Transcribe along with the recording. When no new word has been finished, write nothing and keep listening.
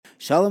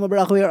Shalom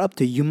Abracha, we are up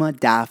to Yuma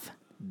Daf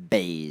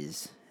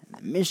Beis.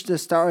 The Mishnah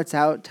starts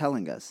out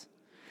telling us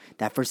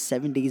that for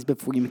 7 days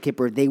before Yom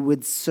Kippur, they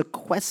would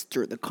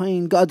sequester the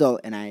Kohen Gadol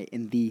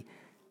in the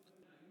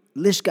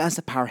Lishkas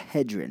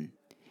Parhedron,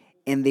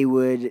 and they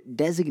would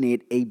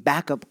designate a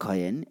backup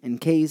Kohen in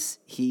case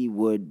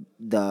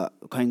the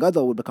Kohen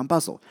Gadol would become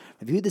puzzle.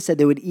 Rabbi Yehuda said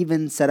they would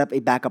even set up a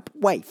backup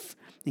wife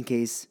in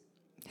case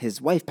his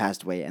wife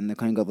passed away and the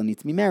Kohen Gadol needs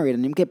to be married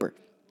on Yom Kippur.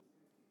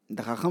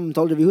 The Chacham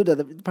told Rabbi Yehuda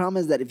the problem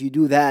is that if you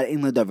do that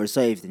in the davar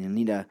safe, then you'll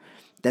need to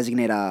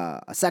designate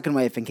a second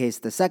wife in case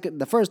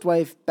the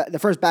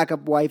first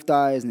backup wife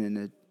dies, and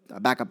then a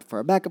backup for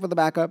a backup for the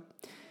backup.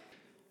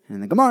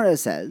 And the Gemara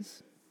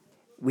says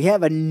we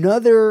have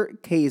another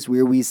case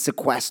where we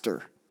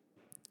sequester.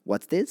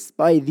 What's this?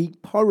 By the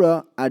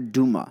para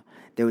aduma.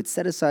 They would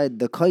set aside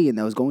the kohen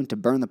that was going to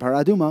burn the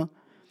para aduma.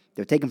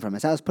 They would take him from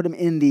his house, put him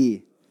in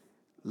the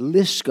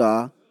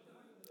lishka,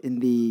 in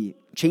the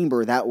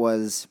chamber that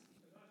was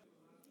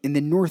in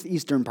the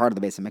northeastern part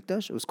of the Beis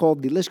HaMikdash. It was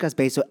called the Lishkas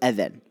Beis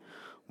Even.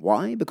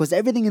 Why? Because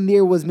everything in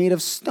there was made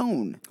of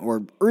stone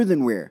or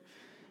earthenware.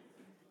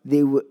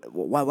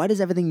 Why does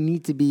everything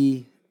need to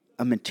be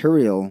a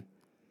material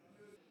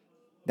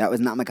that was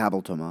not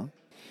Makabel Tumah?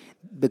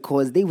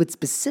 Because they would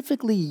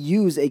specifically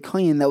use a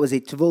kohen that was a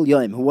Tevul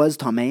Yom, who was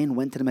Tameh and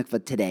went to the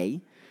mikveh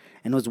today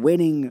and was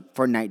waiting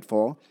for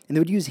nightfall, and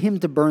they would use him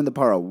to burn the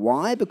parah.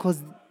 Why?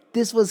 Because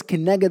this was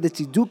Kenega the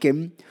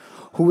Tzidukim,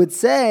 who would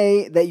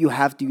say that you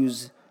have to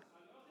use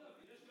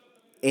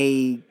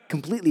a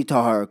completely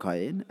tahar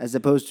kohen, as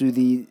opposed to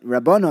the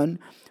Rabbanon,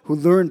 who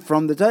learned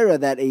from the Torah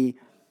that a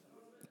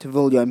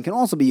Tevul Yom can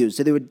also be used.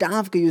 So they would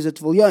dafka use a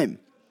Tevul Yom.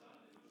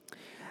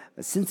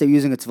 But since they're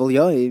using a Tevul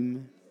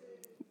Yom,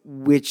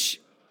 which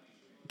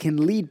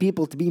can lead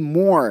people to be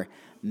more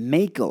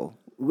makel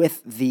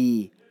with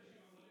the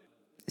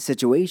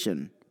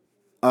situation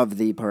of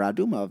the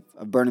paraduma,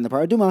 of burning the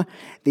paraduma,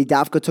 the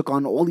dafka took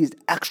on all these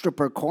extra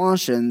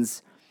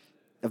precautions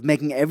of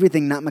making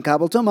everything not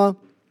makabel tumah,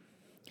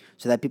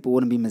 so that people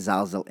wouldn't be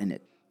mezalzel in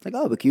it. Like,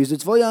 we can use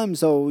it for yom,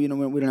 so we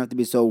don't have to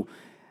be so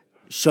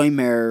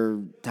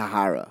shomer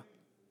tahara.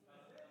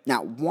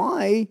 Now,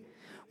 why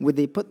would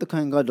they put the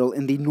Kohen Gadol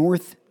in the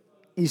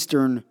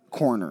northeastern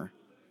corner?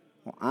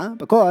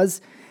 Because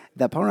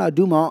the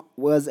paraduma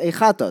was a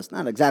chatos,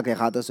 not exactly a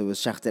chatos. It was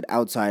shechted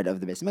outside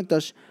of the Beis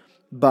HaMikdash,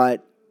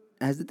 but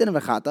has the din of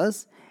a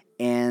chatos,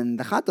 and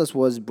the chatos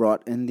was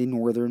brought in the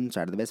northern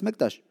side of the Beis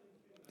HaMikdash.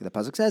 The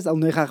pasuk says, "Al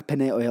noichach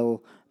penei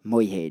oil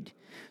moyhed."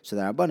 So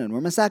the Rabbanan were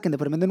masakin. They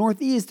put him in the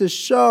northeast to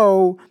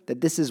show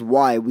that this is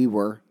why we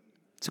were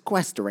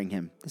sequestering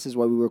him. This is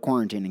why we were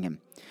quarantining him.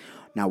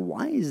 Now,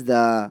 why is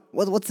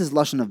what's this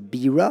lashon of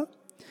bira?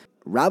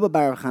 Rabbi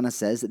Baruch Hana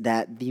says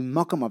that the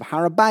makam of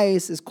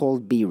Harabais is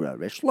called bira.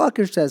 Rish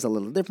Lakish says a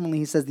little differently.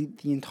 He says the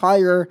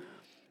entire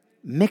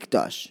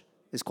mikdash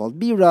is called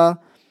bira.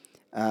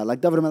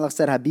 Like David Melech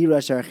said, Habira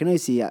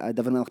Sharachinosi,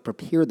 David Melech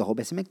prepared the whole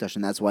Beis HaMikdash,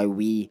 and that's why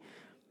we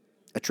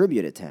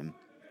attribute it to him.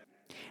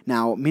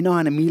 Now,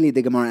 Minohan immediately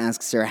the Gemara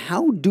asks her,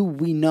 how do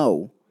we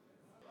know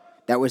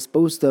that we're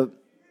supposed to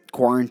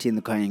quarantine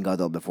the Kohen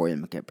Gadol before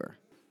Yom Kippur?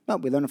 Well,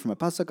 we learn it from a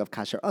pasuk of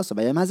Kasher Asa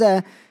Bayom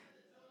Hazeh,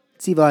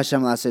 Tziva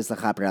Hashem L'Asos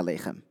L'Chaper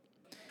Aleichem.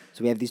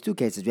 So we have these two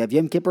cases. We have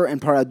Yom Kippur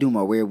and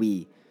Paraduma, where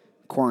we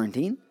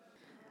quarantine.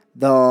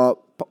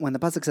 When the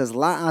pasuk says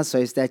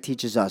La'asos, that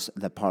teaches us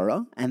the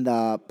para, and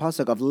the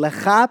pasuk of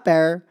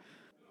L'Chaper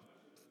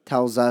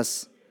tells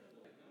us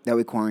that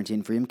we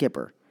quarantine for Yom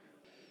Kippur.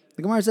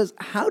 The Gemara says,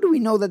 how do we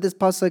know that this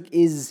pasuk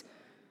is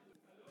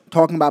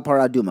talking about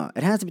paraduma?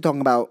 It has to be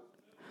talking about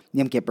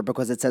Yom Kippur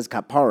because it says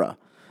kapara.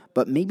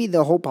 But maybe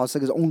the whole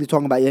pasuk is only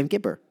talking about Yom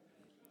Kippur.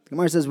 The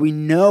Gemara says, we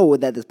know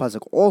that this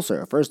pasuk also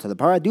refers to the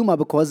paraduma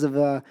because of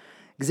the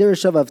Gzera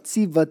Shav of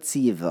Tziva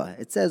Tziva.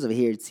 It says over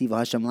here, Tziva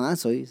Hashem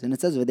La'asos, and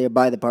it says over there,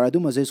 by the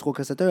paraduma, Zeishchol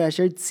Kasator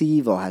Asher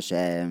Tziva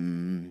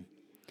Hashem.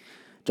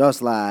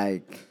 Just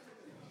like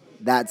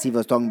that Tziva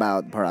is talking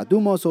about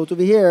paraduma, so it's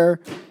over here,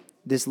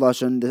 this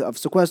lashon of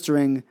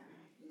sequestering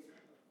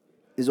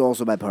is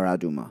also by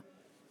paraduma.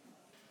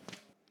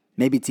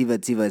 Maybe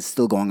Tziva is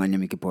still going on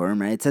Yom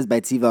Kippurim, right? It says by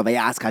Tziva,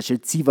 Vayask Hasher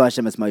Tziva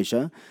Hashem es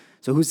Moshe.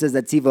 So who says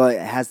that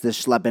Tziva has the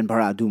shlep in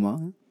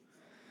paraduma?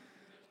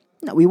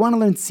 No, we want to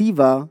learn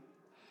Tziva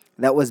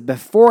that was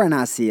before an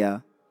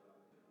asiyah,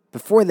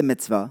 before the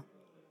mitzvah.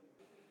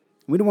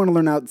 We don't want to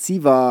learn out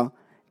Tziva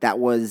that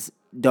was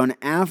done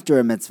after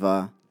a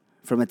mitzvah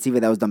from a Tziva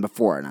that was done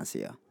before an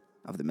asiyah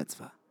of the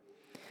mitzvah.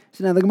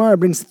 So now the Gemara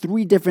brings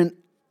three different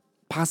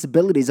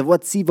possibilities of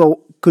what Tziva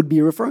could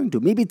be referring to.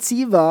 Maybe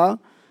Tziva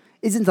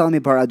isn't telling me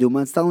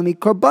paraduma, it's telling me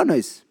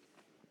korbanos.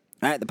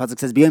 All right, the pasuk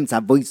says, "B'yom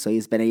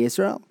tzavoisos b'nei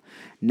Yisrael."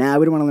 Now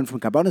we don't want to learn from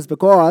korbanos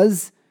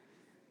because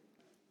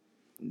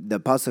the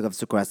pasuk of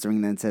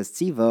sequestering then says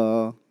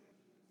Tziva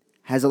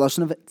has a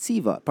lashon of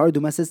Tziva.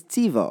 Paraduma says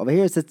Tziva. Over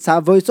here it says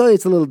tzavoisos.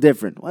 It's a little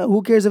different. Well,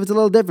 who cares if it's a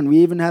little different? We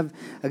even have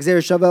Gzera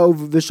Shava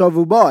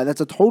v'shavu ba. That's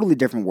a totally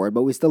different word,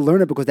 but we still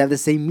learn it because they have the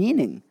same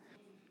meaning.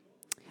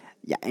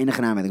 Yeah,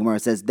 the Gemara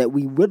says that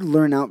we would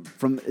learn out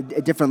from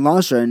a different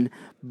lashon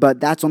But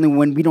that's only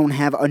when we don't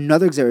have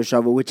another Gzera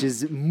Shava, which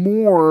is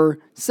more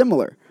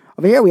similar.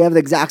 Over here, we have the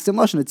exact same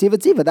Lashon, a Tziva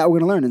Tziva, that we're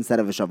going to learn instead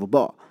of a Shavu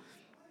Ba.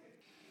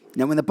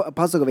 Now, when the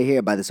pasuk over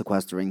here by the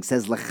sequestering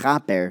says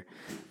Lechaper,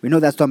 we know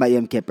that's talking about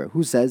Yom Kippur.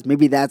 Who says?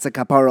 Maybe that's a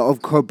kapara of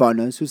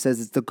Korbanos. Who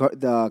says it's the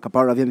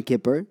kapara of Yom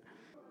Kippur?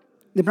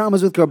 The problem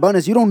is with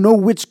Korbanos, you don't know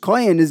which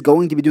Kohen is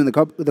going to be doing the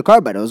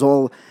Korban. It was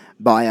all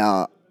by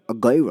a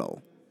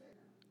Goyrel.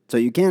 So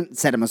you can't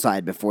set him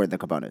aside before the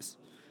Korbanos.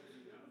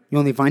 You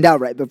only find out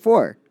right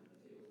before.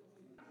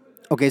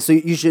 Okay, so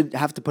you should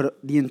have to put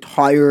the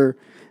entire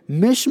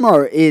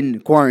Mishmar in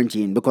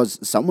quarantine because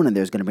someone in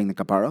there is going to bring the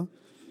kapara.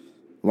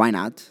 Why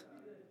not?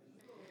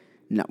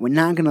 No, we're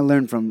not going to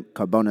learn from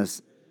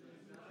Korbanos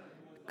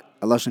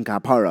a Lashon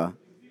Kapara.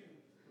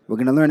 We're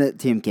going to learn it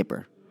to Yom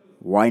Kippur.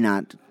 Why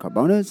not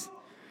Korbanos?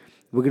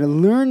 We're going to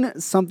learn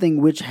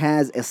something which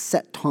has a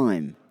set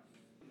time.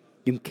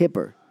 Yom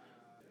Kippur.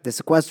 The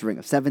sequestering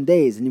of 7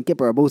 days and Yom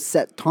Kippur are both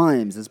set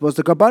times, as opposed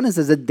to Korbanos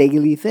as a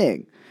daily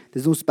thing.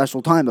 There's no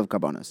special time of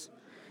Korbanos.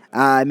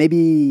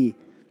 Maybe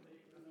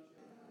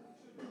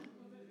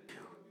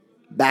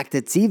back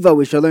to Tziva,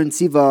 we should learn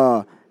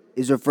Tziva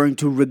is referring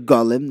to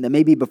Regalim. That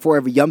maybe before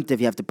every Yom Tiv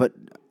you have to put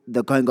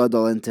the Kohen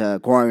Gadol into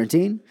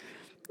quarantine.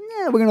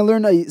 Yeah, we're going to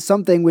learn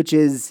something which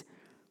is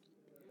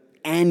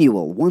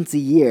annual, once a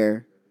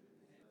year,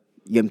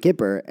 Yom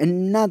Kippur,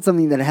 and not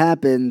something that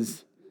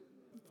happens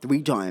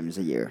 3 times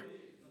a year.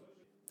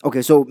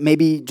 Okay, so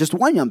maybe just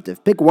one Yom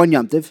Tiv. Pick one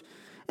Yom Tiv,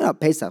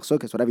 Pesach,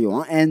 Sukkot, whatever you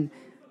want, and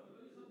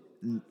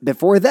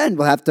before then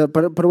we'll have to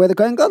put away the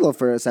Kohen Gadol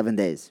for 7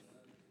 days.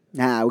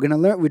 Now we're gonna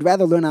learn. We'd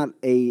rather learn out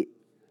a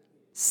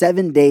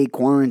 7-day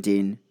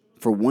quarantine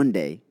for 1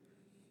 day,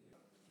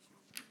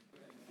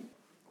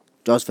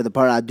 just for the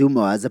Parah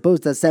Aduma, as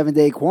opposed to a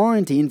 7-day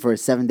quarantine for a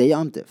 7-day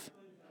Yom Tiv.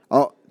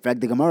 Oh,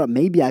 Frag the Gemara,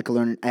 maybe I could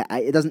learn.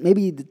 It doesn't.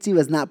 Maybe the Tziva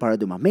is not Parah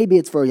Aduma. Maybe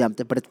it's for a Yom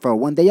Tiv, but it's for a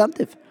 1-day Yom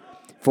Tiv,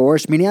 for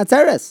Shmini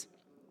Atzeres.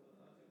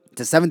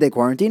 It's a 7-day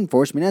quarantine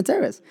for Shmini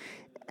Atzeres.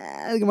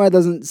 The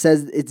Gemara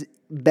says it's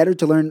better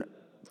to learn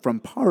from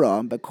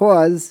Parah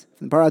because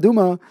from Parah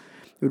Aduma,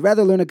 we'd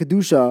rather learn a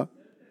Kedusha.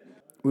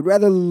 We'd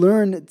rather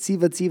learn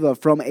Tziva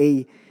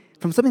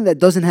from something that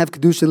doesn't have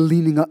Kedusha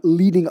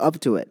leading up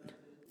to it.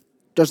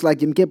 Just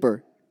like Yom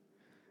Kippur.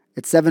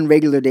 It's 7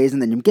 regular days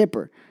and then Yom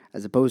Kippur.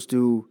 As opposed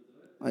to,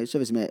 we have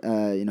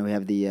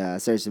the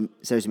Seres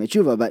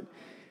Tshuva, but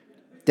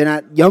they're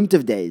not Yom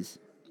Tov days.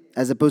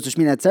 As opposed to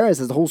Shmini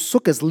Atzeres, as the whole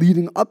Sukkah is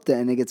leading up to it,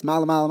 and it gets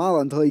mala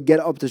until you get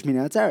up to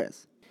Shmini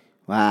Atzeres.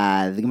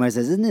 Wow, the Gemara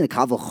says, isn't it a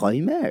Kavol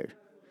Chomer?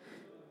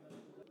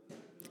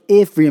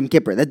 If for Yom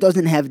Kippur, that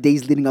doesn't have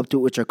days leading up to it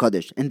which are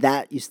Kaddish, and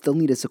that you still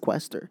need a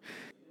sequester.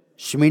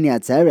 Shmini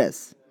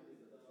Atzeres,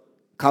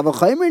 Kavol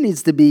Chomer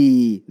needs to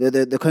be,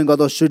 the Kohen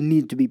Gadol should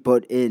need to be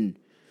put in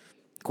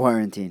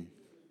quarantine.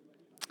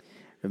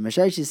 Rav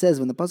Mashayshi says,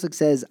 when the pasuk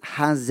says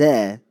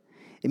Hazeh,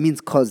 it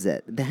means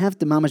Kozeh. They have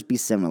to mamash be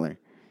similar.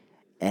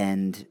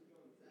 And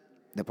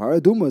the Parah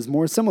Aduma is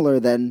more similar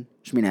than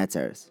Shmini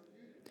Atzeres.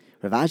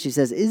 Rav Ashi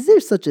says, is there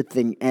such a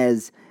thing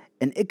as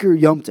an Iker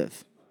Yom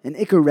Tov, an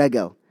Iker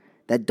Regel,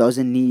 that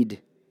doesn't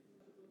need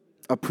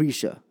a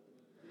Prisha?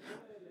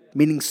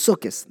 Meaning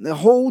Sukkot.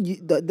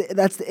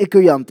 That's the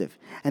Iker Yom Tov.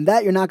 And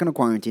that you're not going to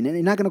quarantine. And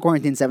you're not going to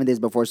quarantine 7 days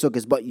before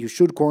Sukkot, but you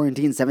should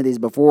quarantine 7 days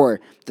before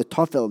the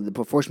Tofel,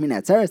 before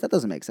Shmini Atzeres. That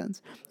doesn't make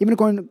sense. Even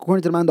according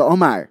to the Manda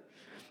Omar,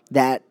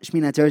 that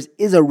Shmini Atzeres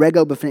is a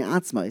Regel b'fnei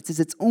Atzma. It says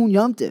its own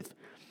Yom Tov.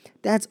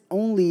 That's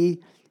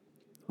only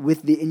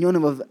with the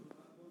inyonim of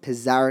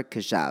Pizar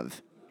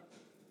Keshav.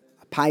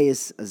 A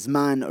pious, a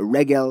Zman, a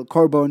Regel,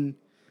 Korban,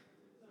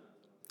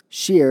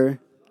 Shir,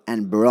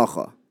 and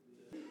Baracha.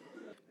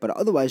 But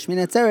otherwise,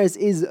 Shmini Atzeres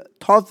is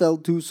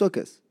Tofel to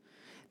Sukkot.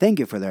 Thank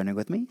you for learning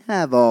with me.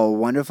 Have a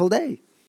wonderful day.